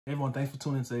Hey everyone, thanks for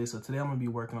tuning in today. So today I'm going to be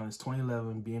working on this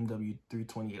 2011 BMW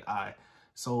 328i.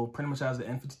 So pretty much has the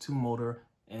N52 motor,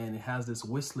 and it has this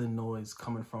whistling noise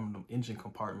coming from the engine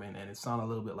compartment, and it sounds a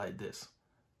little bit like this.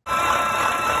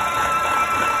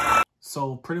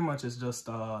 So pretty much it's just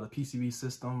the PCB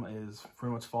system is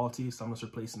pretty much faulty, so I'm just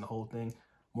replacing the whole thing.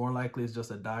 More likely it's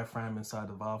just a diaphragm inside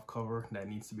the valve cover that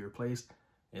needs to be replaced.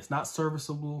 It's not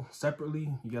serviceable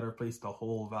separately. You got to replace the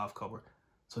whole valve cover.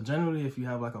 So generally, if you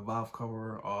have like a valve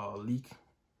cover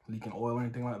leaking oil or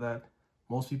anything like that,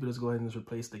 most people just go ahead and just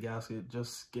replace the gasket,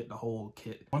 just get the whole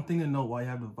kit. One thing to note while you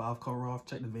have the valve cover off,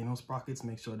 check the Vano sprockets,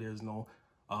 make sure there's no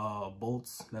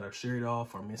bolts that are sheared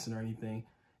off or missing or anything.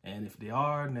 And if they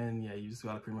are, then yeah, you just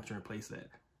gotta pretty much replace that.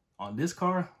 On this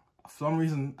car, for some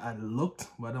reason I looked,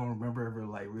 but I don't remember ever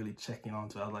like really checking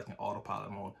onto it. I was like in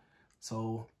autopilot mode.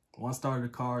 So once I started the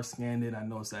car, scanned it, I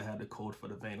noticed I had the code for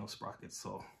the Vano sprockets.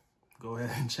 So go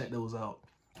ahead and check those out.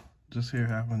 Just here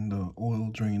having the oil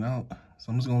drain out.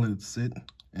 So I'm just gonna let it sit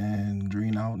and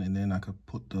drain out, and then I could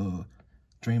put the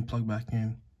drain plug back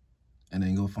in and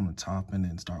then go from the top and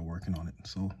then start working on it.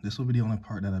 So this will be the only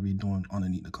part that I'll be doing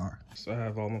underneath the car. So I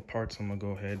have all my parts I'm gonna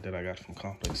go ahead that I got from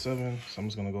Complex 7. So I'm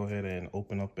just gonna go ahead and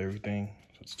open up everything.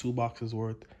 So it's 2 boxes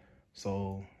worth.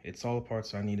 So it's all the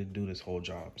parts I need to do this whole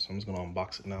job. So I'm just gonna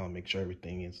unbox it now and make sure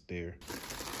everything is there.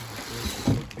 This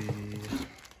would be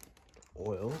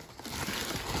oil.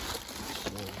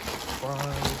 So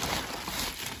 5,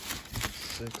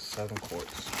 6, 7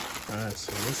 quarts. Alright,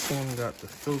 so this one got the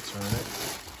filter in it.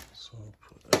 So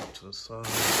put that to the side.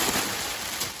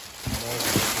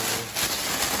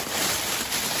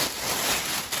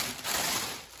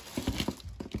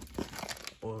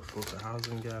 Oil filter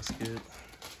housing gasket.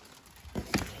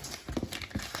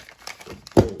 The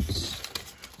bolts.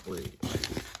 Wait.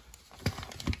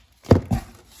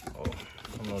 Oh,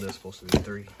 I know there's supposed to be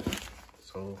 3.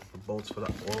 So the bolts for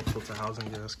the oil filter housing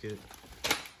gasket,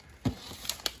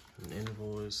 an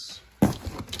invoice,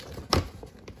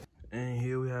 and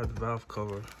here we have the valve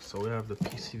cover. So we have the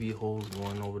PCV holes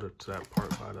going over to that part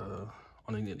by the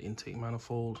underneath the intake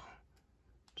manifold.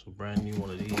 So brand new one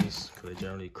of these, because they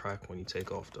generally crack when you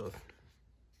take off the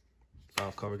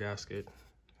valve cover gasket.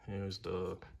 Here's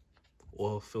the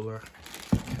oil filler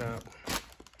cap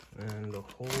and the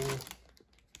whole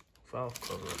valve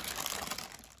cover.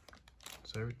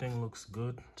 So everything looks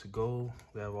good to go.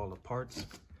 We have all the parts.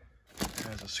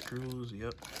 Has the screws,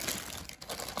 yep.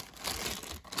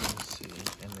 Let's see,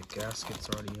 and the gasket's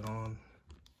already on.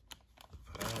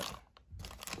 That.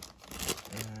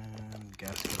 And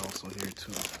gasket also here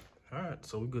too. All right,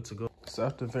 so we're good to go. So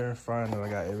after verifying that I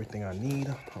got everything I need,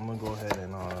 I'm gonna go ahead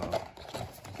and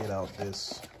get out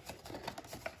this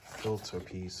filter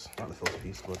piece, not the filter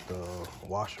piece, but the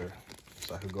washer.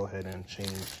 So I could go ahead and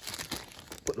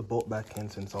put the bolt back in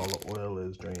since all the oil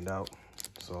is drained out.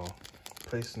 So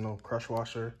placing the crush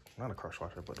washer, not a crush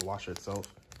washer, but the washer itself,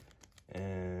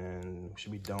 and we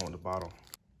should be done with the bottom.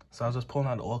 So I was just pulling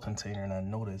out the oil container and I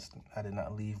noticed I did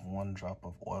not leave 1 drop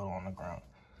of oil on the ground.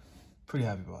 Pretty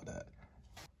happy about that.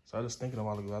 So I was just thinking a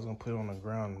while ago I was gonna put it on the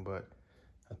ground, but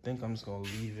I think I'm just gonna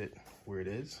leave it where it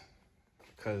is,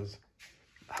 because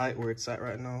the height where it's at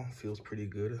right now feels pretty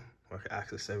good. I can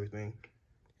access everything.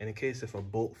 And in case if a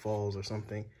bolt falls or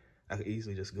something, I could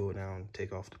easily just go down,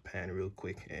 take off the pan real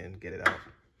quick and get it out.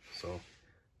 So I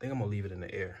think I'm gonna leave it in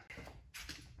the air.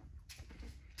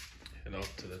 Head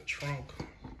off to the trunk.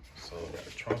 So I got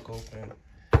the trunk open.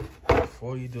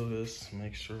 Before you do this,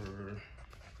 make sure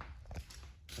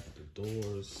that the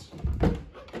doors, I'm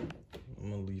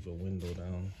gonna leave a window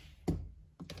down.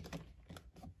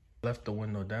 Left the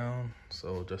window down,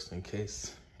 so just in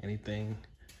case anything,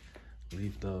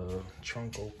 leave the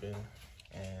trunk open,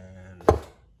 and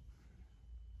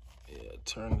yeah,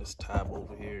 turn this tab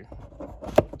over here.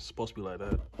 It's supposed to be like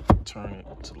that. Turn it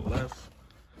to the left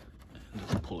and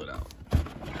just pull it out.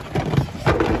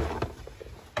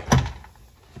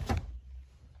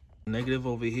 Negative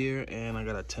over here, and I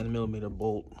got a 10mm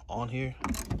bolt on here,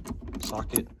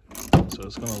 socket. So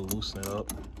it's gonna loosen it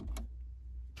up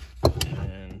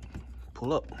and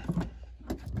pull up.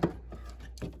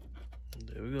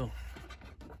 There we go.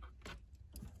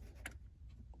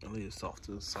 I'll leave this off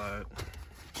to the side.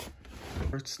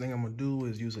 First thing I'm gonna do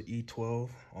is use an E12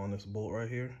 on this bolt right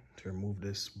here to remove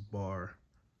this bar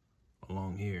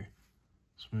along here.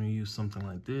 So I'm gonna use something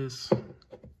like this.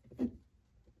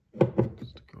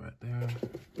 Stick it right there.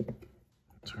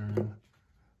 Turn.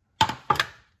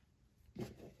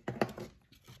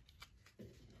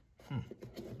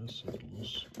 This is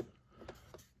loose.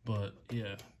 But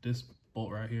yeah, this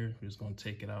bolt right here, we're just gonna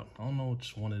take it out. I don't know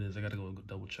which one it is. I gotta go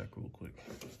double check real quick.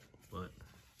 But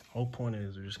Whole point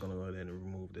is we're just gonna go ahead and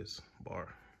remove this bar.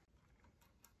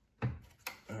 All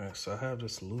right, so I have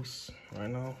this loose right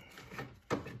now.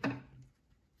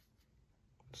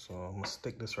 So I'm gonna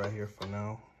stick this right here for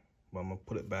now, but I'm gonna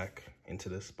put it back into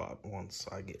this spot once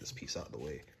I get this piece out of the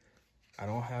way. I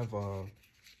don't have a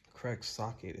correct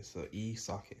socket, it's an E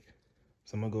socket.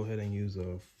 So I'm gonna go ahead and use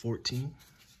a 14.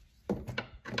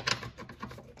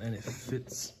 And it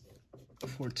fits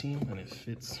 14 and it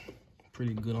fits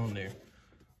pretty good on there.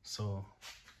 So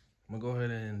I'm gonna go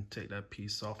ahead and take that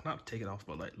piece off. Not take it off,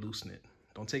 but like loosen it.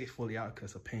 Don't take it fully out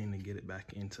because it's a pain to get it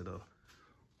back into the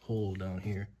hole down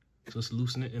here. Just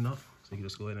loosen it enough so you can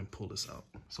just go ahead and pull this out.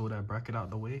 So with that bracket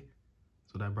out the way,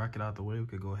 we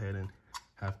could go ahead and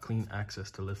have clean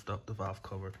access to lift up the valve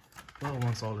cover. Well,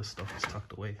 once all this stuff is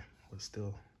tucked away, but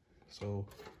still. So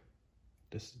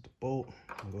this is the bolt.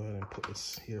 I'll go ahead and put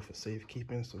this here for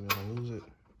safekeeping so we don't lose it.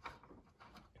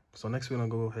 So next we're gonna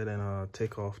go ahead and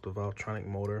take off the Valvetronic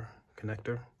motor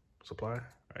connector supply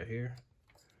right here.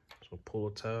 So pull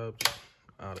the tabs,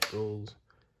 out it goes.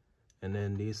 And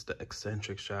then these, the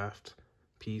eccentric shaft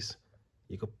piece,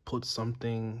 you could put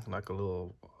something like a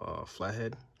little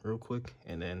flathead real quick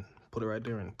and then put it right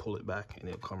there and pull it back and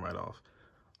it'll come right off.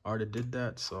 I already did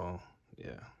that, so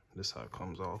yeah, this is how it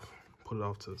comes off. Put it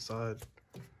off to the side.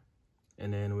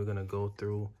 And then we're gonna go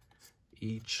through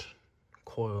each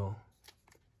coil,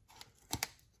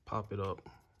 pop it up,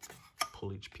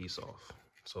 pull each piece off.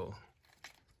 So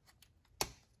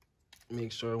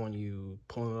make sure when you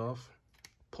pull it off,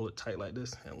 pull it tight like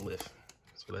this and lift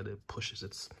so that it pushes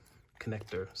its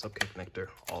connector, sub-connector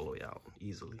all the way out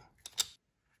easily.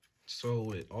 So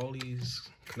with all these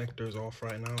connectors off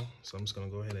right now, so I'm just gonna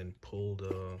go ahead and pull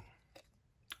the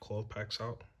coil packs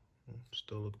out.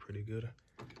 Still look pretty good.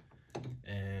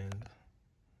 And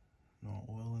no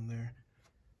oil in there.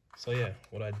 So yeah,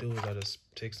 what I do is I just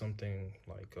take something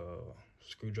like a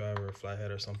screwdriver,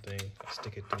 flathead or something, I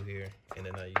stick it through here, and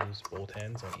then I use both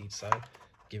hands on each side,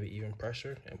 give it even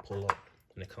pressure and pull up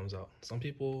and it comes out. Some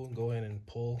people go in and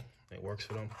pull, it works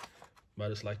for them, but I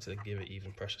just like to give it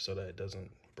even pressure so that it doesn't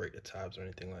break the tabs or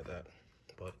anything like that.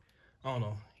 But I don't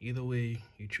know, either way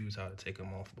you choose how to take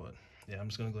them off. But yeah, I'm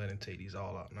just gonna go ahead and take these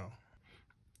all out now.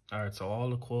 All right, so all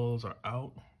the coils are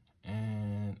out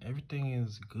and everything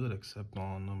is good except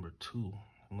on number 2.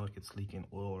 Look, it's leaking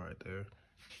oil right there.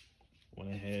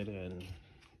 Went ahead and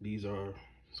these are,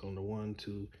 so number 1,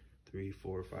 2, 3,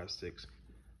 4, 5, 6.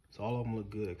 So all of them look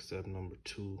good except number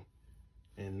 2.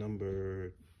 And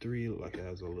number 3 look like it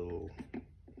has a little,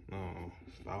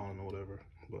 fouling or whatever.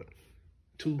 But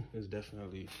 2 is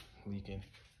definitely leaking.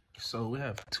 So we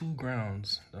have 2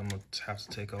 grounds that I'm gonna have to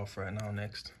take off right now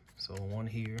next. So one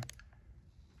here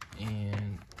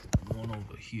and one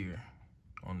over here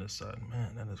on this side.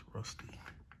 Man, that is rusty.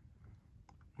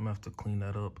 I'm gonna have to clean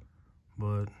that up.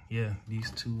 But yeah, these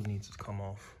 2 needs to come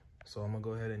off. So I'm gonna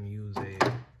go ahead and use a,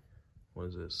 what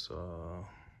is this? I'm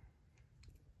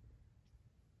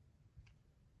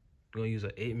gonna use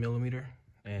an 8mm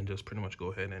and just pretty much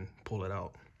go ahead and pull it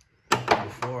out.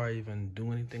 Before I even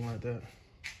do anything like that,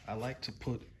 I like to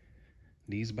put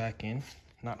these back in,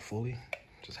 not fully,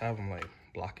 just have them like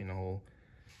blocking the hole,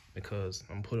 because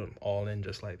I'm putting them all in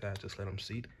just like that, just let them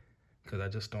seat, because I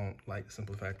just don't like the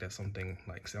simple fact that something,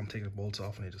 like say I'm taking the bolts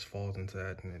off and it just falls into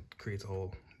that and it creates a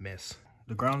whole mess.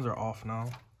 The grounds are off now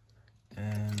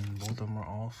and both of them are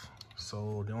off.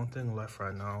 So the only thing left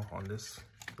right now on this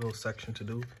little section to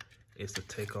do is to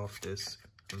take off this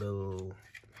little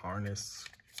harness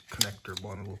connector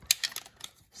bundle.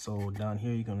 So down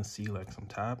here you're gonna see like some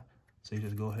tab. So you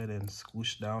just go ahead and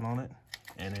squish down on it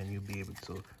and then you'll be able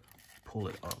to pull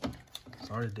it up.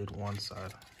 So I already did one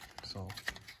side. So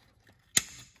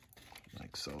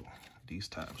like so, these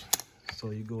tabs. So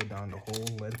you go down the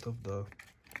whole length of the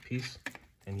piece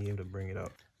and you're able to bring it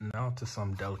up. Now to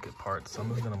some delicate parts. So I'm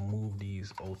just gonna move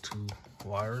these O2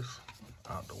 wires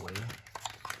out the way.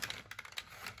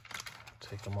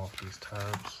 Take them off these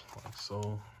tabs like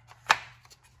so.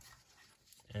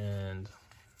 And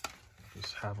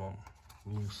just have them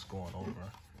loose going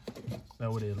over.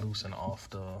 That way they loosen off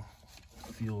the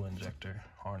fuel injector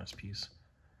harness piece.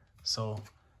 So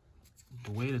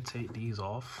the way to take these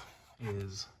off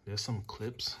is there's some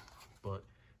clips, but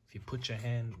if you put your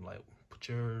hand, like put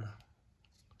your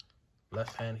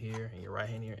left hand here and your right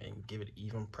hand here and give it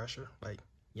even pressure, like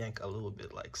yank a little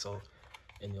bit like so,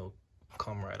 and you'll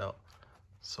come right up.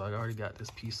 So I already got this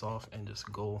piece off and just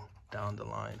go down the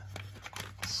line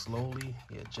slowly,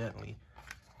 yeah, gently.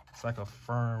 It's like a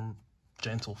firm,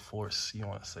 gentle force, you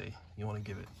want to say. You want to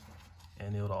give it,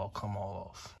 and it'll all come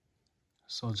all off.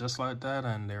 So just like that,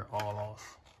 and they're all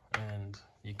off. And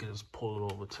you can just pull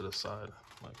it over to the side.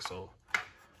 like so.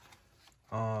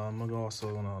 I'm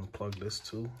also gonna unplug this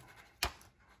too.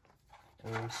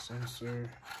 Old sensor,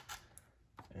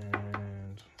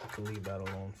 and I can leave that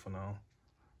alone for now.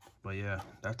 But yeah,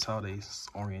 that's how they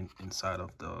orient inside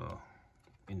of the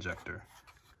injector.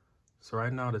 So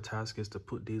right now the task is to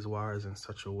put these wires in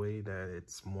such a way that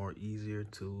it's more easier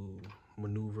to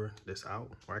maneuver this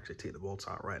out, or actually take the bolts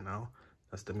out right now.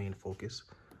 That's the main focus.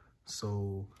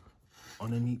 So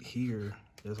underneath here,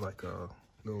 there's like a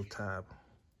little tab.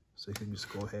 So you can just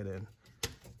go ahead and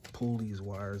pull these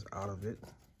wires out of it,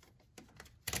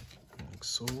 like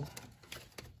so.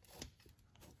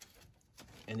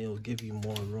 And it'll give you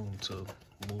more room to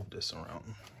move this around.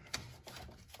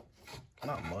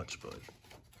 Not much, but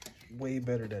way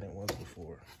better than it was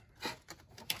before.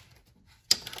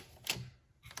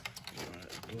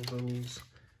 Alright, those.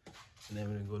 And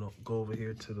then we're gonna go over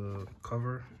here to the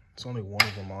cover. It's only one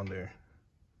of them on there.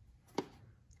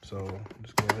 So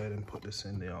just go ahead and put this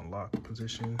in the unlock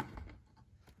position.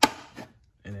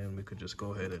 And then we could just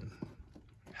go ahead and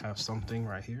have something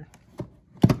right here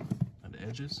at the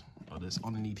edges, or this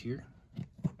underneath here.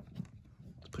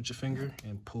 Just put your finger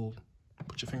and pull,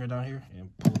 put your finger down here and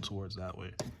pull towards that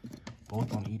way.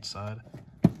 Both on each side,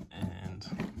 and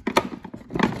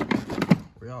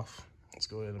we're off. Let's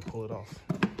go ahead and pull it off.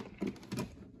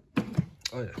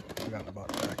 Oh yeah, I forgot about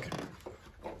the back.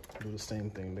 Do the same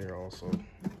thing there also.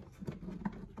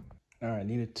 All right,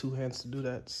 needed 2 hands to do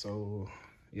that, so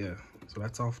yeah. So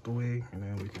that's off the way, and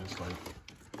then we can just like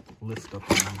lift up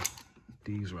on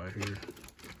these right here.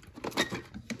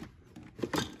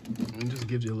 And it just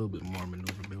gives you a little bit more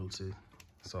maneuverability.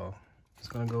 So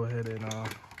just gonna go ahead and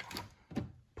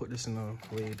put this in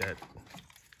a way that,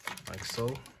 like so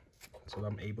that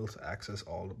I'm able to access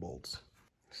all the bolts.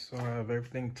 So I have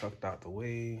everything tucked out the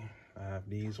way. I have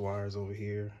these wires over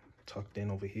here, tucked in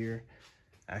over here.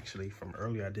 Actually, from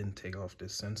earlier, I didn't take off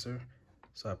this sensor.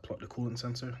 So I plugged the coolant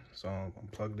sensor, so I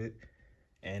unplugged it,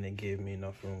 and it gave me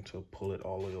enough room to pull it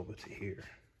all the way over to here.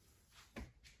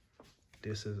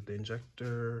 This is the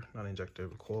injector, not injector,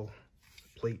 but coil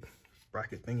plate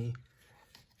bracket thingy.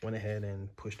 Went ahead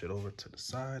and pushed it over to the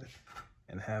side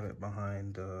and have it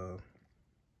behind the,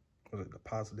 the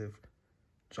positive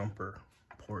jumper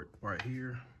port right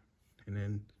here. And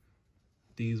then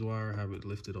these wires have it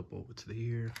lifted up over to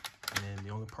here. And then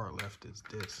the only part left is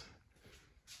this.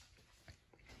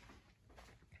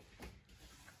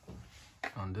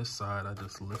 On this side, I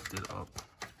just lifted up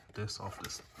this off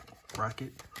this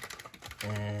bracket.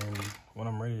 And when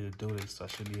I'm ready to do this, I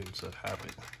should be able to have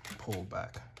it pull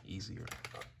back easier.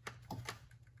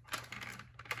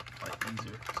 Like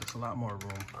easier, so it's a lot more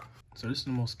room. So this is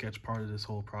the most sketch part of this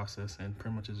whole process, and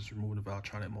pretty much is just removing the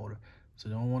Valtronic motor. So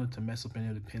you don't want it to mess up any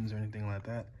of the pins or anything like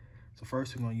that. So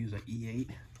first we're gonna use an E8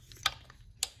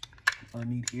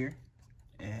 underneath here,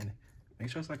 and make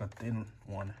sure it's like a thin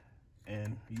one,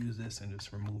 and use this and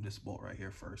just remove this bolt right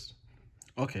here first.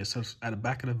 Okay, so at the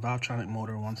back of the Valtronic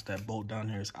motor, once that bolt down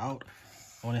here is out,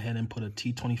 I went ahead and put a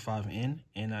T25 in,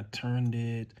 and I turned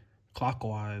it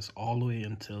clockwise all the way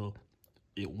until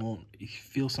it won't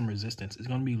feel some resistance. It's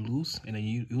gonna be loose, and then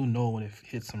you'll know when it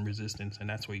hits some resistance, and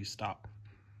that's where you stop.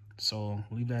 So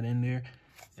leave that in there,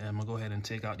 and I'm gonna go ahead and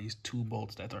take out these 2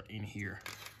 bolts that are in here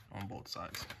on both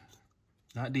sides.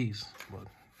 Not these, but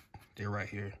they're right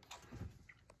here.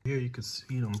 Here you can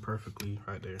see them perfectly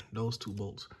right there, those 2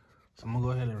 bolts. So I'm gonna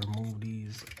go ahead and remove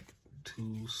these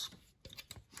 2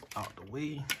 out the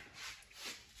way.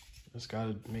 Just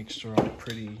gotta make sure I'm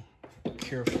pretty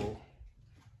careful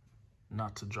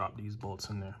not to drop these bolts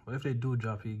in there. But if they do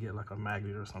drop, you get like a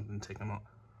magnet or something to take them out.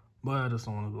 But I just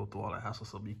don't want to go through all that hassle,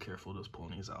 so be careful just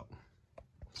pulling these out.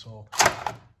 So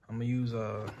I'm gonna use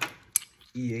a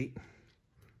E8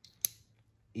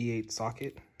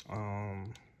 socket.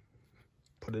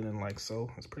 Put it in like so.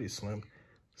 It's pretty slim.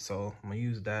 So I'm gonna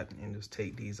use that and just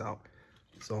take these out.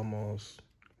 So I'm gonna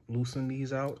loosen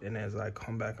these out, and as I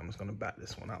come back, I'm just gonna back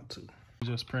this one out too.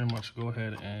 Just pretty much go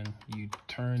ahead and you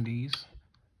turn these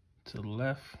to the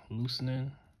left,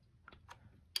 loosening.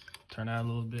 Turn out a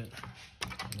little bit,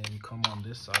 and then you come on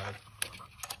this side,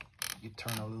 you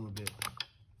turn a little bit.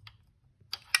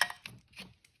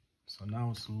 So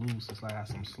now it's loose, it's like it has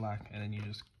some slack, and then you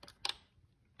just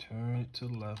turn it to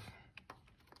the left,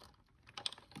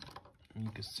 and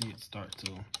you can see it start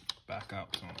to back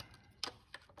out some.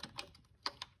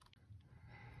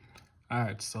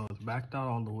 Alright, so it's backed out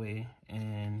all the way,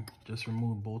 and just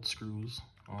remove both screws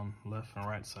on left and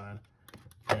right side,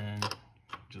 and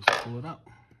just pull it up.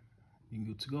 You're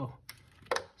good to go.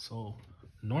 So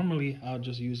normally I'll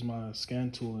just use my scan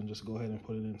tool and just go ahead and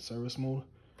put it in service mode,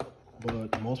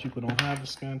 but most people don't have a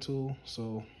scan tool,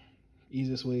 so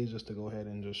easiest way is just to go ahead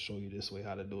and just show you this way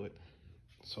how to do it.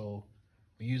 So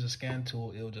we use a scan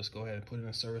tool, it'll just go ahead and put it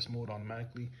in service mode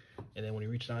automatically. And then when you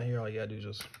reach down here, all you gotta do is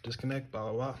just disconnect, blah,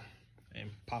 blah, blah, and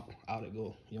pop, out it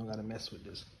go. You don't gotta mess with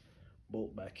this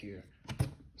bolt back here.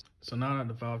 So now that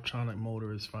the Valvetronic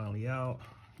motor is finally out,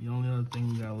 the only other thing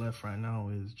we got left right now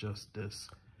is just this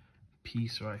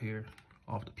piece right here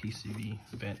off the PCV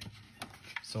vent.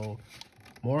 So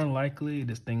more than likely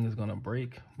this thing is gonna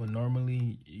break, but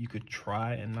normally you could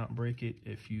try and not break it.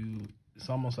 It's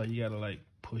almost like you gotta like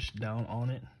push down on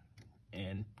it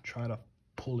and try to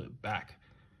pull it back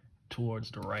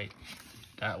towards the right,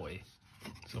 that way.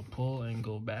 So pull and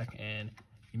go back, and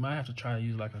you might have to try to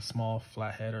use like a small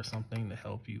flathead or something to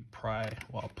help you pry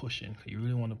while pushing, because you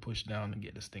really want to push down to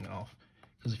get this thing off.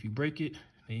 Because if you break it,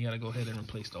 then you got to go ahead and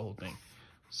replace the whole thing.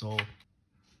 So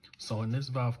in this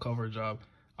valve cover job,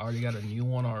 I already got a new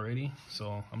one already,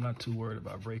 so I'm not too worried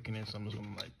about breaking it, so I'm just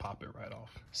gonna like pop it right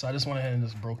off. So I just went ahead and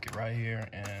just broke it right here,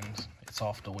 and it's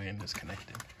off the way and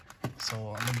disconnected.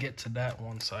 So I'm gonna get to that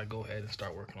once I go ahead and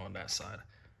start working on that side.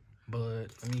 But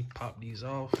let me pop these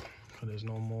off, because there's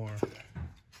no more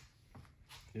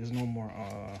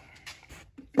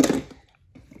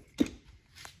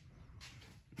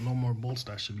bolts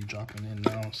that should be dropping in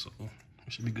now, so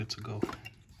it should be good to go.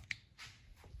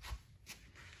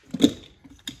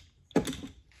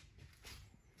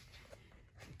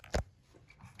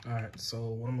 All right, so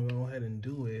what I'm gonna go ahead and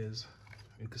do is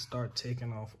we can start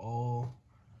taking off all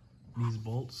these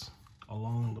bolts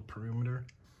along the perimeter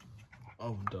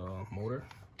of the motor.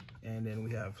 And then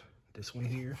we have this one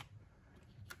here.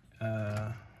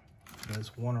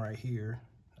 There's one right here.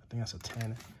 I think that's a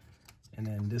 10. And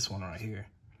then this one right here.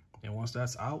 And once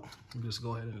that's out, we just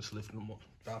go ahead and just lift the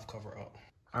valve cover up.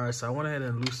 All right, so I went ahead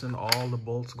and loosened all the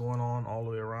bolts going on all the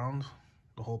way around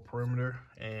the whole perimeter,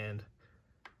 and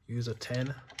use a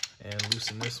 10 and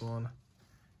loosen this one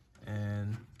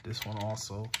and this one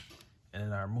also. And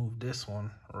then I removed this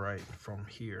one right from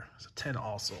here. It's a 10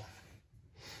 also.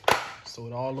 So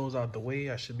with all those out the way,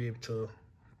 I should be able to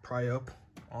pry up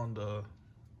on the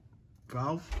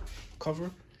valve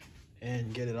cover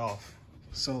and get it off.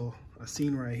 So a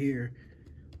scene right here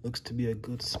looks to be a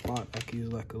good spot. I could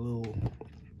use like a little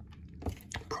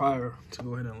prior to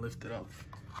go ahead and lift it up.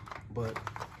 But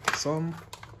some,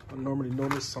 I normally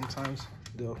notice sometimes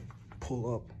they'll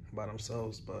pull up by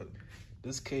themselves, but in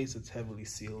this case it's heavily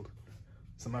sealed,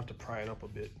 so I'm gonna have to pry it up a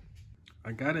bit.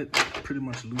 I got it pretty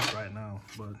much loose right now,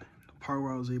 but the part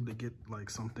where I was able to get like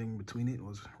something between it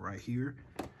was right here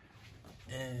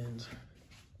and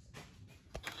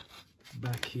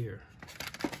back here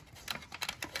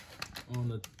on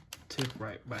the tip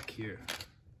right back here.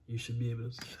 You should be able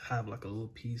to have like a little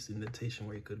piece indentation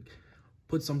where you could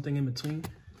put something in between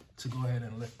to go ahead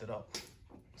and lift it up.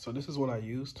 So this is what I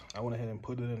used. I went ahead and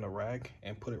put it in a rag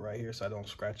and put it right here so I don't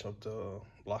scratch up the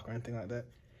block or anything like that.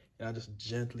 And I just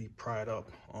gently pry it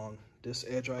up on this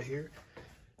edge right here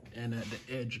and at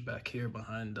the edge back here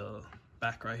behind the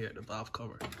back right here at the valve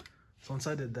cover. So once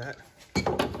I did that,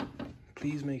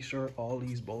 please make sure all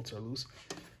these bolts are loose,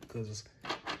 because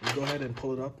you go ahead and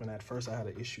pull it up, and at first I had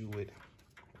an issue with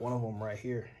one of them right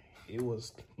here. It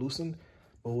was loosened,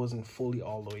 but wasn't fully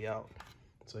all the way out.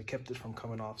 So it kept it from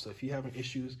coming off. So if you're having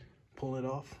issues pulling it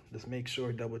off, just make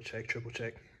sure, double check, triple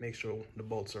check, make sure the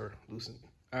bolts are loosened.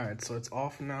 All right, so it's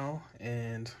off now,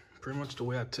 and pretty much the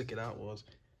way I took it out was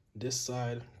this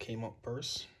side came up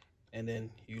first, and then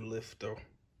you lift the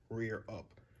rear up.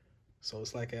 So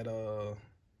it's like at a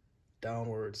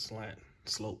downward slant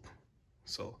slope.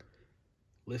 So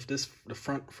lift the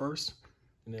front first,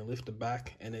 and then lift the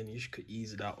back, and then you could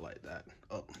ease it out like that,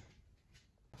 up.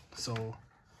 So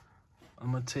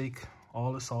I'm gonna take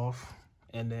all this off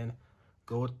and then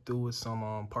go through with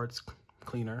some parts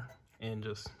cleaner and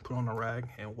just put on a rag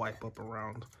and wipe up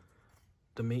around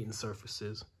the maintenance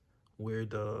surfaces where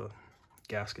the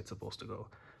gasket's supposed to go.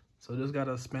 So just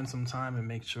gotta spend some time and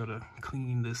make sure to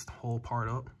clean this whole part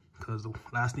up, because the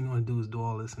last thing you wanna do is do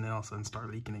all this and then all of a sudden start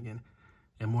leaking again.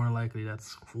 And more than likely,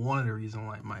 that's one of the reasons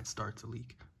why it might start to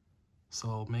leak.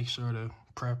 So make sure to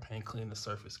prep and clean the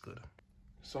surface good.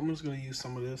 So I'm just gonna use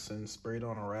some of this and spray it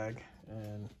on a rag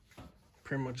and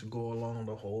pretty much go along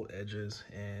the whole edges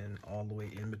and all the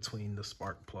way in between the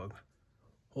spark plug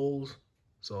holes.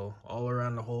 So all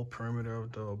around the whole perimeter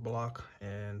of the block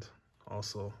and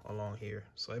also along here.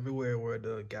 So everywhere where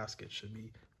the gasket should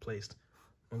be placed.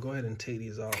 I'm gonna go ahead and take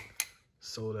these out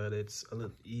so that it's a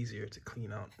little easier to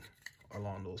clean out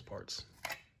along those parts.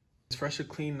 It's fresh and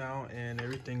clean now, and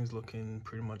everything's looking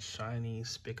pretty much shiny,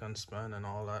 spick and span and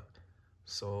all that.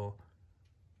 So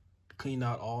clean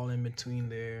out all in between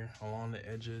there along the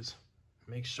edges,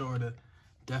 make sure to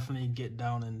definitely get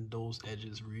down in those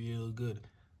edges real good,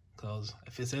 because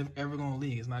if it's ever gonna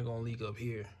leak, it's not gonna leak up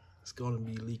here. It's gonna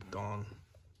be leaked on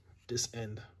this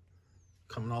end,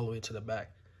 coming all the way to the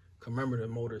back. Remember, the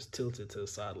motor is tilted to the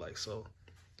side like so.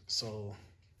 So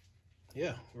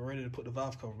yeah, we're ready to put the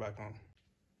valve cover back on.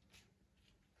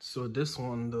 So this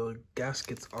one, the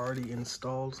gasket's already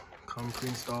installed, come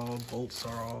pre-installed, bolts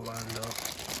are all lined up.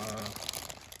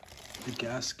 The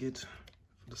gasket,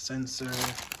 the sensor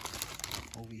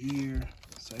over here.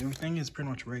 So everything is pretty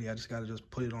much ready. I just gotta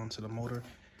put it onto the motor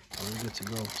and we're good to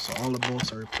go. So all the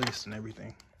bolts are replaced and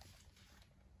everything.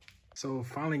 So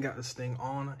finally got this thing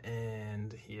on,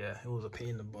 and yeah, it was a pain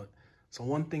in the butt. So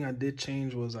one thing I did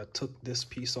change was I took this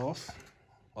piece off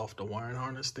the wiring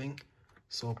harness thing.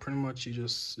 So pretty much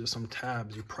there's some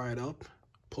tabs, you pry it up,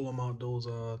 pull them out those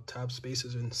tab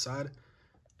spaces inside,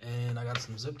 and I got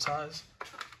some zip ties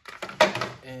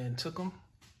and took them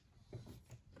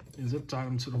and zip tied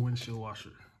them to the windshield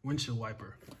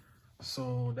wiper.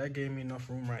 So that gave me enough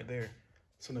room right there.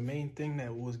 So the main thing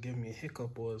that was giving me a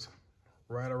hiccup was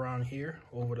right around here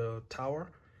over the tower.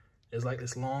 It's like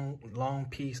this long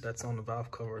piece that's on the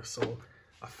valve cover. So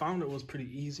I found it was pretty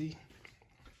easy.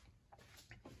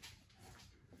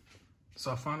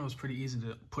 So I found it was pretty easy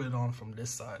to put it on from this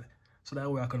side. So that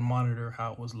way I could monitor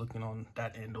how it was looking on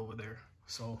that end over there.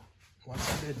 So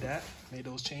once I did that, made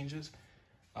those changes,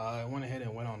 I went ahead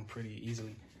and went on pretty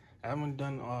easily. I haven't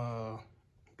done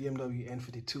BMW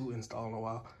N52 install in a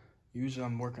while. Usually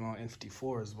I'm working on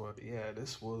N54s, but yeah,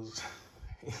 this was,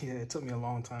 yeah, it took me a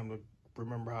long time to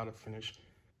remember how to finish.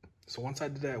 So once I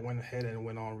did that, I went ahead and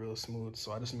went on real smooth.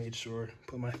 So I just made sure,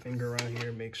 put my finger around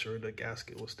here, make sure the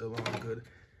gasket was still on good,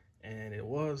 and it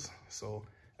was. So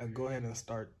I go ahead and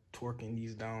start torquing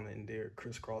these down in their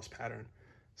crisscross pattern.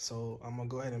 So I'm gonna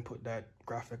go ahead and put that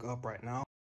graphic up right now.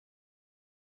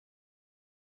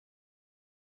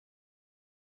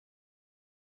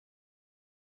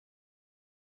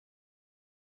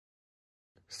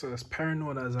 So as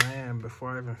paranoid as I am,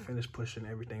 before I even finish pushing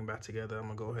everything back together, I'm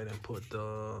gonna go ahead and put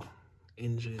the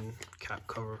engine cap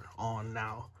cover on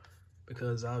now,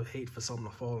 because I would hate for something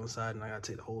to fall inside and I gotta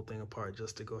take the whole thing apart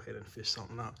just to go ahead and fish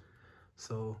something out.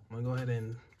 So I'm gonna go ahead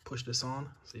and push this on.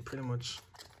 So you pretty much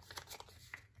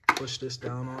push this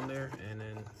down on there and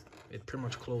then it pretty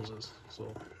much closes.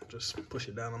 So just push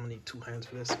it down. I'm gonna need 2 hands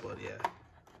for this, but yeah,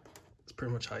 it's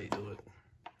pretty much how you do it.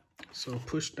 So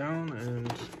push down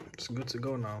and it's good to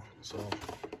go now. So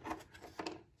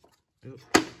yep,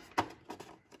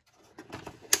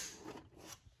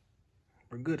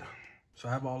 we're good. So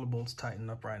I have all the bolts tightened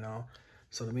up right now.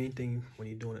 So the main thing when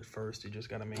you're doing it first, you just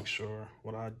gotta make sure,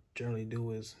 what I generally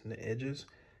do is in the edges,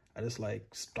 I just like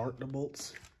start the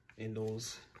bolts in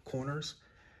those corners.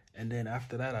 And then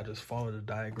after that, I just follow the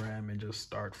diagram and just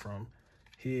start from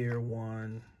here,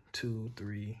 1, 2,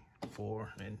 3, 4,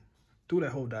 and through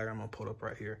that whole diagram I'll put up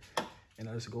right here. And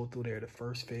I just go through there. The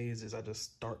first phase is I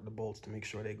just start the bolts to make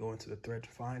sure they go into the thread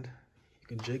find.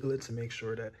 You can jiggle it to make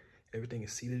sure that everything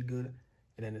is seated good.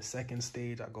 And then the second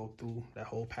stage, I go through that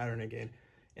whole pattern again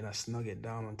and I snug it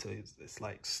down until it's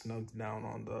like snugged down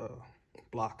on the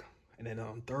block. And then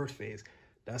on third phase,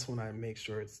 that's when I make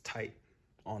sure it's tight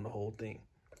on the whole thing.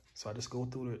 So I just go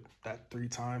through that 3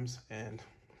 times and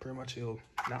pretty much it'll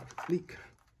not leak.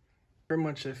 Pretty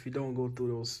much if you don't go through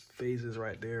those phases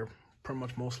right there, pretty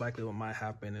much most likely what might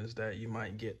happen is that you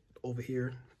might get over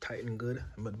here tight and good,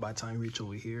 but by the time you reach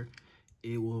over here,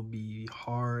 it will be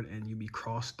hard and you'll be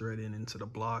cross-threading into the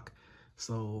block.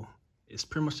 So it's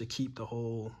pretty much to keep the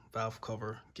whole valve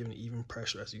cover giving even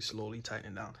pressure as you slowly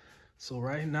tighten it down. So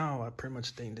right now, I pretty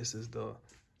much think this is the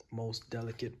most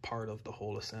delicate part of the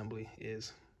whole assembly,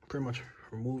 is pretty much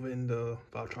removing the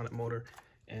Valvetronic motor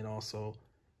and also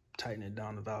tighten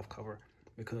down the valve cover,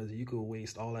 because you could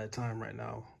waste all that time right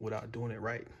now without doing it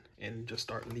right and just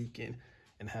start leaking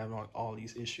and having all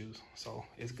these issues. So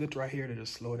it's good right here to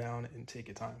just slow down and take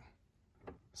your time.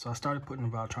 So I started putting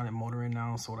the Valvetronic motor in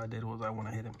now. So what I did was I went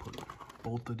ahead and put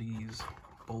both of these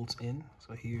bolts in,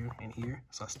 so here and here.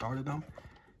 So I started them,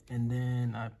 and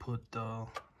then I put the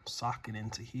socket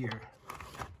into here.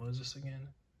 What is this again?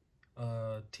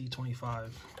 T25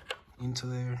 into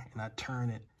there, and I turn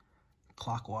it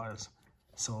clockwise.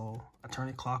 So I turn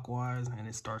it clockwise and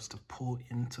it starts to pull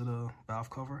into the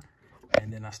valve cover,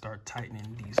 and then I start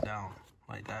tightening these down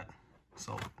like that.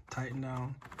 So tighten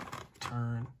down,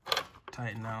 turn,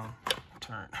 tighten down,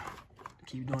 turn.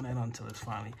 Keep doing that until it's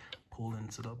finally pulled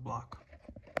into the block.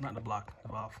 Not the block, the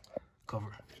valve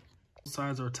cover. Both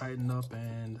sides are tightened up,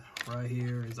 and right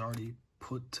here is already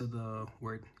put to the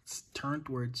where it's turned,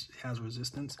 where it has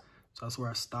resistance. So that's where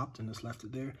I stopped and just left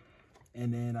it there.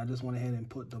 And then I just went ahead and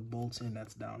put the bolts in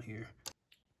that's down here.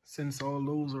 Since all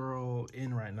those are all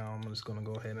in right now, I'm just gonna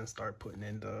go ahead and start putting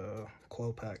in the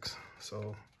coil packs.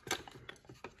 So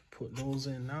put those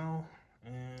in now,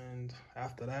 and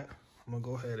after that, I'm gonna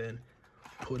go ahead and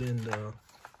put in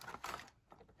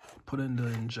the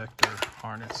injector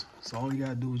harness. So all you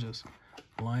gotta do is just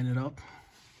line it up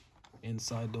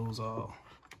inside those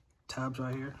tabs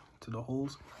right here to the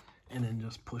holes, and then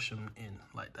just push them in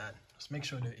like that. Just make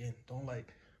sure they're in. Don't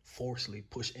like forcefully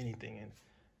push anything in.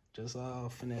 Just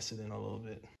finesse it in a little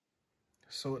bit.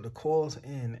 So with the coils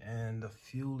in and the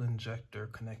fuel injector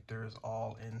connector is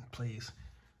all in place,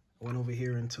 I went over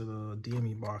here into the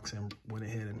DME box and went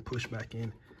ahead and pushed back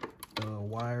in the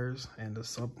wires and the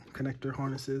sub connector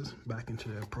harnesses back into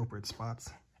the appropriate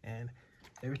spots, and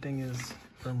everything is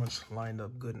pretty much lined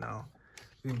up good now.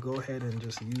 We can go ahead and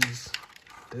just use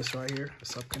this right here, the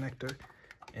sub connector,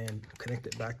 and connect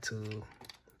it back to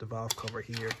the valve cover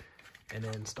here, and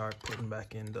then start putting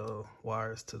back in the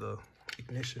wires to the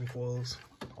ignition coils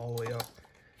all the way up,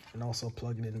 and also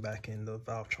plugging it back in the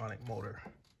Valvetronic motor.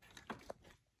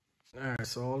 All right,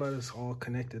 so all that is all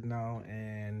connected now,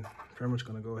 and pretty much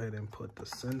gonna go ahead and put the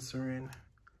sensor in,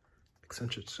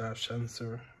 eccentric shaft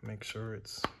sensor, make sure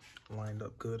it's lined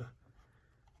up good,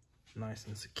 nice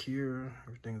and secure,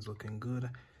 everything's looking good.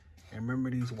 And remember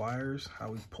these wires,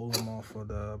 how we pull them off of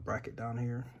the bracket down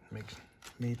here,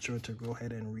 made sure to go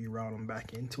ahead and reroute them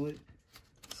back into it.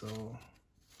 So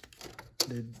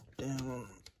they're down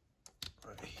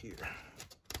right here.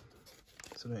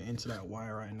 So they're into that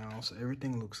wire right now. So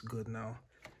everything looks good now.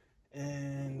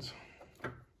 And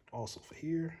also for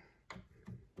here,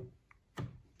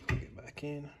 get back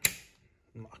in,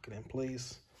 lock it in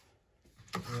place.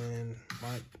 And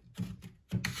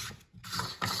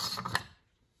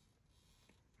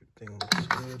everything looks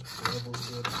good, the level's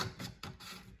good.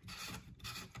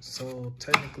 So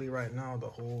technically right now, the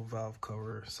whole valve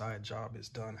cover side job is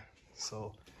done.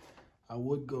 So I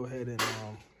would go ahead and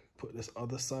put this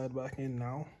other side back in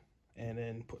now, and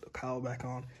then put the cowl back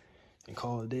on and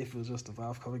call it a day if it was just a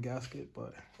valve cover gasket.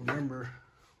 But remember,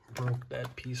 broke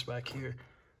that piece back here,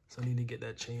 so I need to get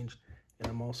that changed. And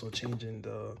I'm also changing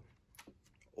the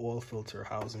oil filter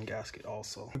housing gasket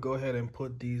also. Go ahead and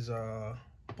put these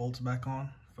bolts back on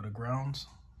for the grounds,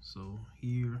 so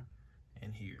here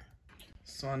and here.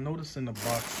 So I noticed in the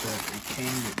box that it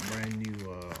came with brand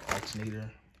new alternator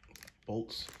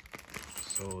bolts,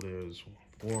 so there's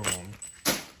 4 of them.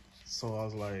 So I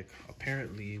was like,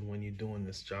 apparently when you're doing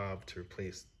this job to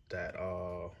replace that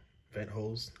vent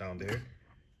hose down there,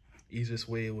 easiest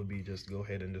way would be just go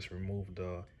ahead and just remove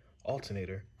the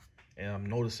alternator. And I'm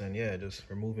noticing, yeah, just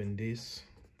removing this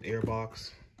air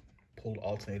box, pull the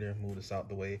alternator, move this out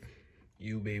the way,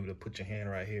 you'll be able to put your hand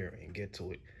right here and get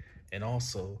to it. And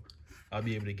also I'll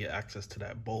be able to get access to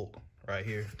that bolt right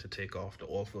here to take off the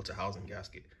oil filter housing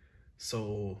gasket.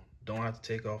 So don't have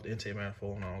to take off the intake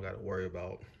manifold, and I don't got to worry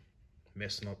about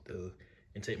messing up the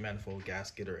intake manifold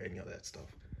gasket or any of that stuff.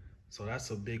 So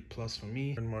that's a big plus for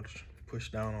me. Pretty much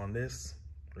push down on this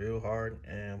real hard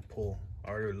and pull. I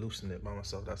already loosened it by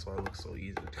myself, that's why it looks so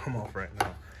easy to come off right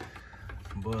now.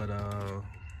 But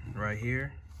right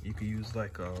here, you could use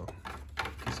like a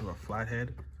piece of a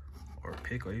flathead or a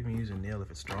pick, or even use a nail if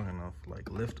it's strong enough. Like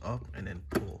lift up and then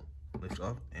pull. Lift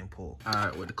up and pull. All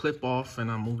right, with the clip off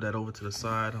and I moved that over to the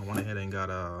side, I went ahead and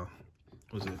got a,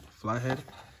 flathead,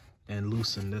 and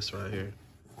loosen this right here.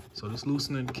 So just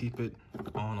loosen it, keep it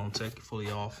on, don't take it fully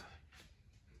off.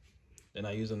 Then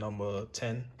I use a number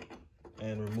 10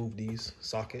 and remove these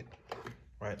socket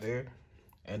right there.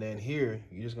 And then here,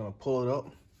 you're just gonna pull it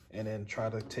up and then try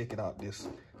to take it out this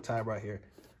tab right here.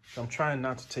 So I'm trying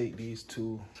not to take these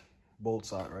 2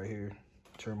 bolts out right here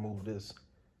to remove this.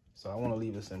 So I want to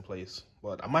leave this in place,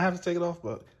 but I might have to take it off,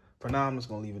 but for now I'm just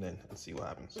gonna leave it in and see what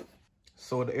happens.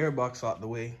 So with the air box out the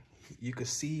way, you can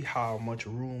see how much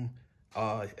room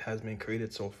has been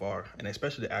created so far, and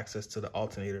especially the access to the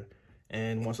alternator.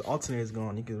 And once the alternator is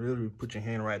gone, you can really put your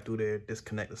hand right through there,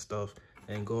 disconnect the stuff,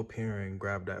 and go up here and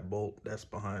grab that bolt that's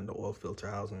behind the oil filter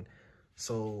housing.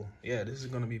 So yeah, this is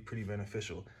gonna be pretty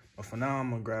beneficial. But for now, I'm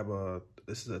gonna grab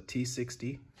this is a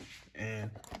T60,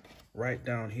 and right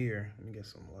down here, let me get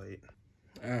some light.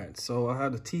 All right, so I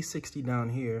have the T60 down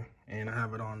here, and I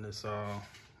have it on this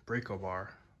breaker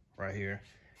bar right here.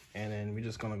 And then we're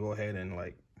just gonna go ahead and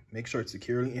like make sure it's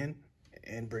securely in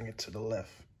and bring it to the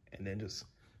left, and then just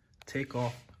take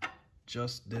off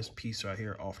just this piece right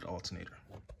here off the alternator.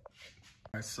 All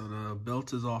right, so the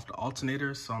belt is off the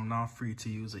alternator, so I'm now free to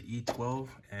use an E12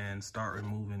 and start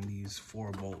removing these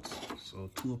 4 bolts. So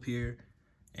 2 up here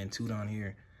and 2 down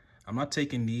here. I'm not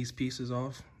taking these pieces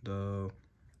off, the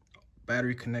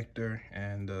battery connector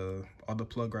and the other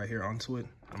plug right here onto it.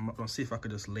 I'm gonna see if I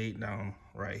could just lay it down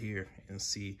right here and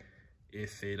see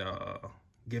if it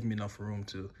give me enough room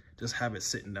to just have it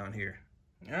sitting down here.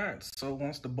 All right, so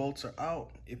once the bolts are out,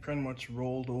 it pretty much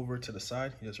rolled over to the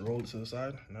side. You just roll it to the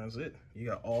side, and that's it. You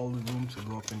got all the room to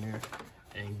go up in there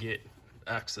and get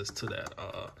access to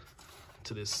that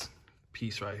to this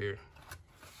piece right here.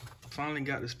 Finally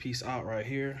got this piece out right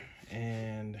here,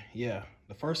 and yeah,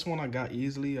 the first one I got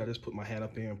easily. I just put my hand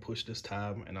up here and pushed this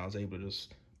tab, and I was able to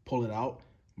just pull it out.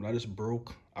 But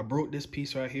I broke this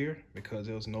piece right here because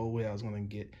there was no way I was gonna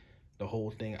get the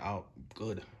whole thing out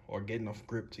good or get enough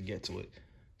grip to get to it.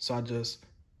 So I just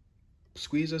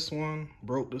squeezed this one,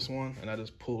 broke this one, and I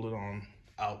just pulled it on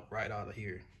out right out of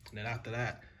here. And then after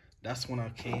that, that's when I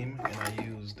came and I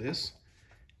used this,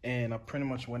 and I pretty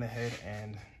much went ahead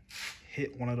and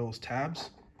hit one of those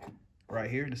tabs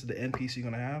right here. This is the end piece you're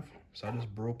gonna have. So I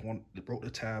just broke the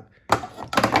tab,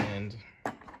 and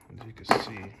as you can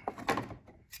see,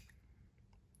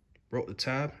 broke the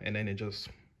tab, and then it just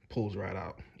pulls right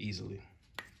out easily.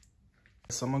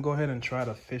 So I'm gonna go ahead and try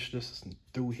to fish this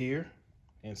through here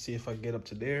and see if I get up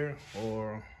to there,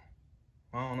 or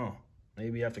I don't know.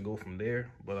 Maybe I have to go from there,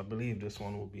 but I believe this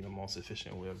one will be the most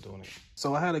efficient way of doing it.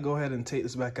 So I had to go ahead and take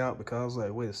this back out because I was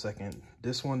like, wait a second,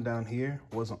 this one down here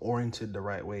wasn't oriented the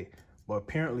right way. But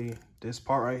apparently this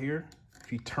part right here,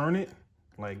 if you turn it,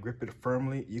 like grip it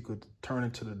firmly, you could turn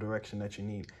it to the direction that you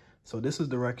need. So this is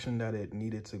the direction that it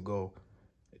needed to go.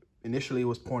 Initially it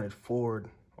was pointed forward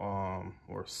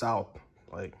or south,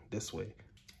 like this way.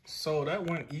 So that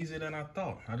went easier than I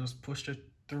thought. I just pushed it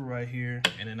through right here,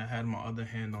 and then I had my other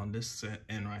hand on this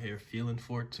end right here feeling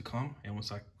for it to come, and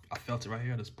once I felt it right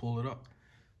here, I just pulled it up.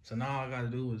 So now all I gotta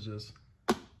do is just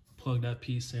plug that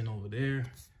piece in over there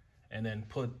and then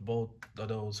put both of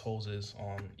those hoses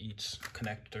on each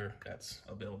connector that's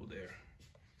available there.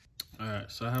 All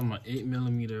right, so I have my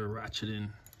 8mm ratcheting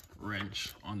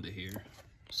wrench under here.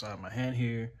 So I have my hand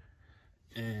here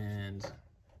and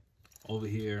over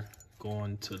here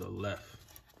going to the left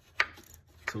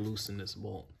to loosen this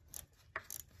bolt.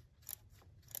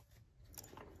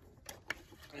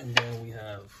 And then we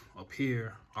have up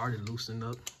here already loosened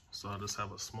up, so I just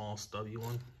have a small stubby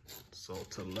one, so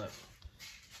to the left.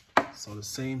 So the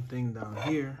same thing down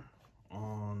here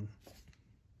on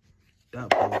that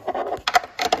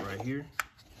bolt right here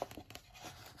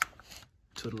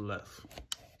to the left.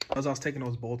 As I was taking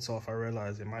those bolts off, I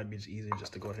realized it might be easier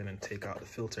just to go ahead and take out the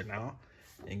filter now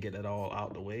and get it all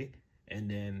out the way. And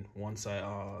then once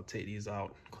I take these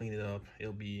out, clean it up,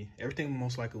 everything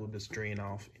most likely will just drain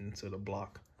off into the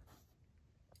block.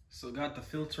 So got the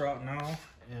filter out now,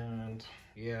 and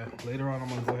yeah, later on I'm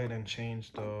gonna go ahead and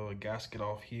change the gasket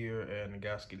off here and the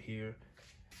gasket here.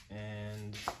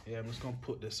 And yeah, I'm just gonna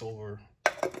put this over,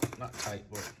 not tight,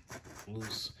 but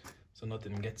loose, so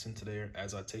nothing gets into there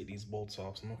as I take these bolts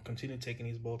off. So I'm gonna continue taking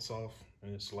these bolts off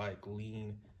and just like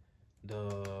lean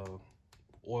the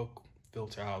oil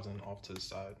filter housing off to the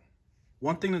side.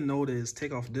 One thing to note is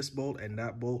take off this bolt and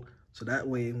that bolt, so that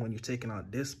way when you're taking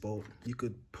out this bolt, you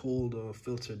could pull the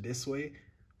filter this way,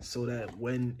 so that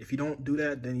if you don't do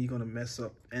that, then you're gonna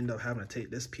end up having to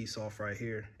take this piece off right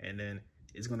here, and then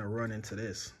it's gonna run into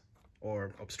this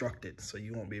or obstruct it, so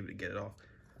you won't be able to get it off.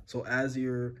 So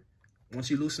once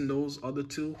you loosen those other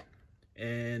two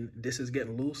and this is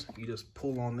getting loose, you just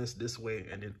pull on this way,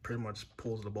 and it pretty much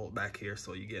pulls the bolt back here,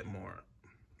 so you get more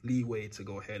leeway to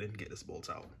go ahead and get this bolt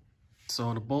out.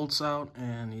 So the bolt's out,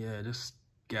 and yeah, this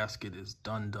gasket is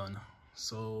done.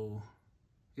 So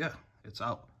yeah, it's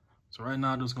out. So right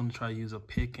now I'm just gonna try to use a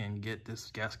pick and get this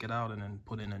gasket out and then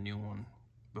put in a new one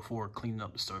before cleaning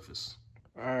up the surface.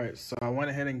 All right, so I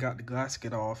went ahead and got the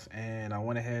gasket off, and I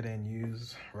went ahead and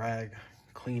used rag,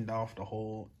 cleaned off the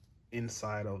whole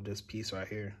inside of this piece right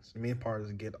here. So the main part is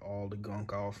to get all the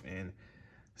gunk off and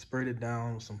sprayed it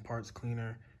down with some parts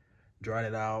cleaner, dried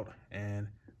it out, and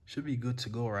should be good to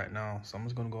go right now. So I'm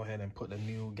just gonna go ahead and put the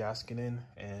new gasket in,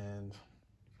 and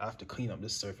I have to clean up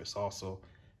this surface also,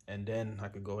 and then I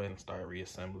could go ahead and start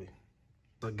reassembly.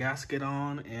 The gasket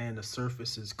on and the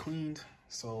surface is cleaned,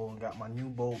 so I got my new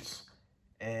bolts,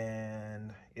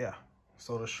 and yeah,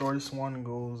 so the shortest one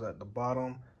goes at the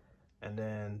bottom, and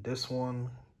then this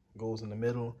one goes in the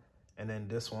middle, and then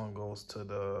this one goes to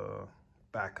the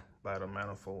back by the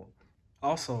manifold.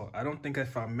 Also, I don't think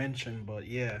if I mentioned, but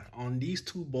yeah, on these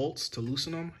two bolts to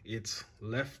loosen them, it's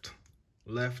left,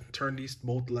 turn these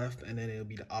both left, and then it'll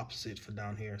be the opposite for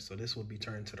down here. So this will be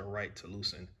turned to the right to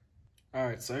loosen. All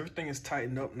right, so everything is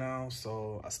tightened up now.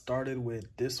 So I started with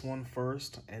this one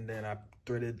first, and then I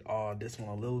threaded this one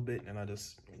a little bit, and I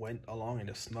just went along and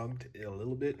just snugged it a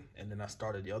little bit, and then I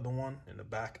started the other one in the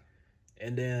back,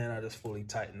 and then I just fully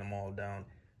tightened them all down,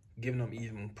 giving them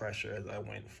even pressure as I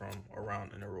went from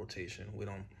around in a rotation with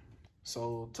them.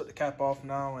 So took the cap off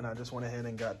now, and I just went ahead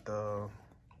and got the,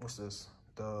 what's this?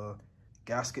 The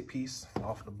gasket piece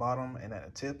off the bottom and at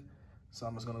the tip. So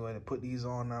I'm just gonna go ahead and put these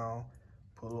on now,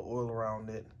 put a little oil around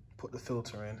it, put the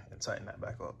filter in, and tighten that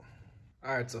back up.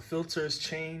 All right, so filter is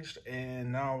changed,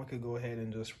 and now we could go ahead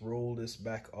and just roll this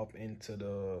back up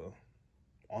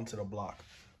onto the block.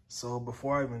 So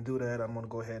before I even do that, I'm gonna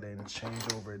go ahead and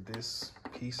change over this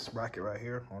piece bracket right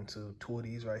here onto two of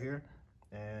these right here,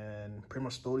 and pretty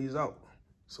much throw these out.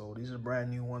 So these are brand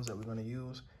new ones that we're gonna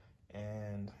use.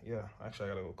 And yeah,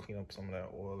 actually I gotta go clean up some of that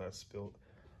oil that's spilled.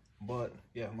 But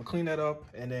yeah, I'm gonna clean that up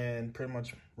and then pretty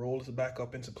much roll this back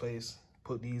up into place,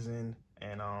 put these in,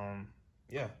 and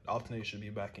yeah, the alternator should be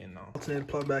back in now. Alternator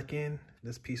plug back in.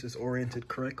 This piece is oriented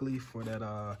correctly for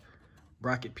that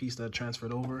bracket piece that I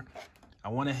transferred over. I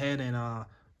went ahead and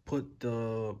put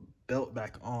the belt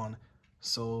back on.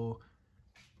 So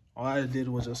all I did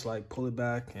was just like pull it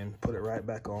back and put it right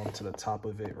back on to the top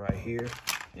of it right here.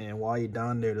 And while you're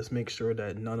down there, just make sure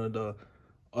that none of the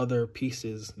other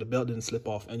pieces, the belt didn't slip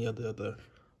off any of the other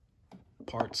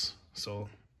parts. So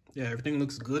yeah, everything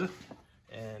looks good.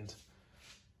 And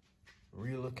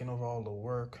re-looking over all the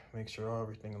work, make sure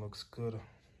everything looks good.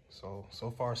 So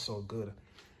far so good.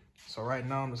 So right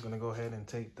now I'm just gonna go ahead and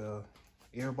take the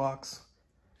ear box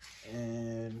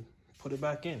and put it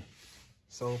back in.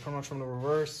 So pretty much from the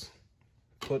reverse,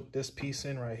 put this piece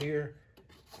in right here,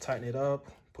 tighten it up,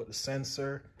 put the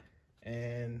sensor,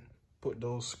 and put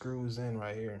those screws in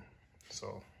right here.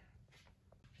 So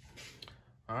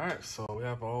all right, so we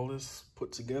have all this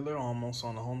put together, almost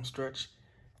on the home stretch,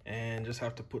 and just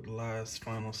have to put the last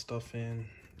final stuff in.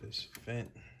 This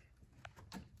vent,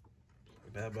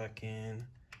 put that back in.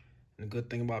 And the good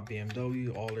thing about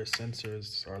BMW, all their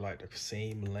sensors are like the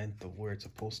same length of where it's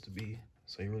supposed to be,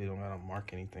 so you really don't gotta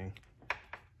mark anything.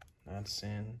 That's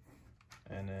in,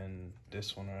 and then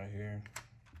this one right here,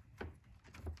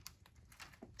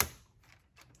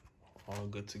 all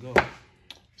good to go.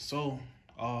 So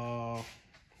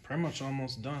pretty much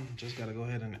almost done. Just gotta go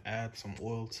ahead and add some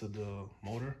oil to the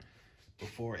motor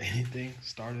before anything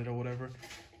started or whatever.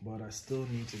 But I still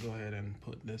need to go ahead and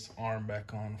put this arm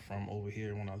back on from over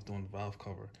here when I was doing the valve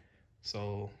cover.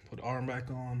 So put the arm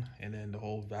back on, and then the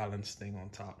whole valance thing on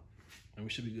top, and we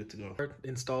should be good to go.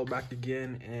 Installed back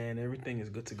again, and everything is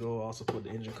good to go. Also put the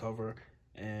engine cover,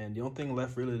 and the only thing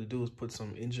left really to do is put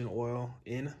some engine oil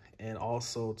in, and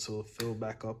also to fill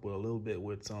back up with a little bit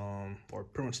with or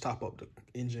pretty much top up the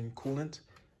engine coolant,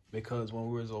 because when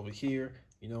we was over here,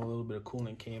 you know, a little bit of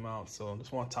coolant came out. So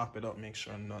just want to top it up, make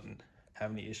sure nothing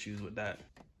have any issues with that.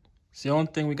 So the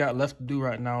only thing we got left to do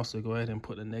right now is to go ahead and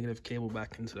put the negative cable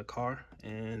back into the car,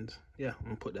 and yeah, I'm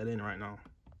gonna put that in right now.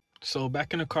 So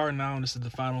back in the car now, and this is the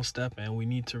final step, and we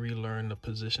need to relearn the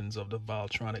positions of the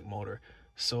Valvetronic motor.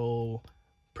 So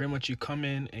pretty much you come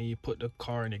in and you put the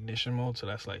car in ignition mode, so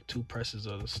that's like 2 presses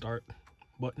of the start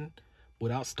button.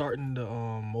 Without starting the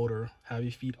motor, have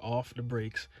your feet off the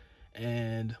brakes,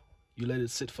 and you let it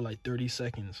sit for like 30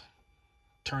 seconds.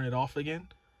 Turn it off again,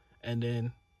 and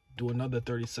then do another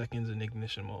 30 seconds in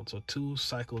ignition mode. So 2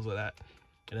 cycles of that,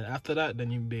 and then after that,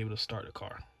 then you'll be able to start the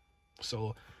car.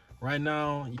 So right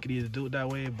now you could either do it that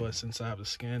way, but since I have the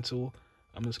scan tool,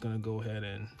 I'm just gonna go ahead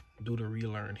and do the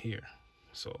relearn here.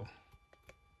 So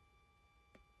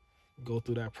go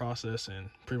through that process and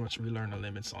pretty much relearn the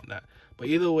limits on that. But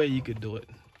either way you could do it.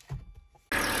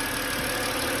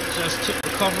 Just took the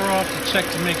cover off to check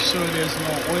to make sure there's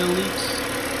no oil leaks.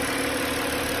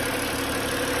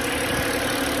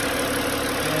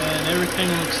 And everything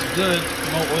looks good,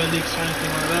 no oil leaks or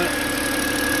anything like that.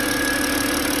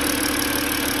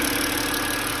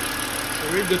 So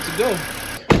we're good to go.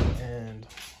 And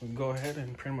we can go ahead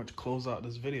and pretty much close out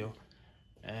this video.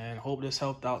 And hope this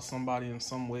helped out somebody in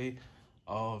some way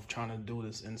of trying to do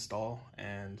this install.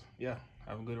 And yeah,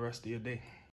 have a good rest of your day.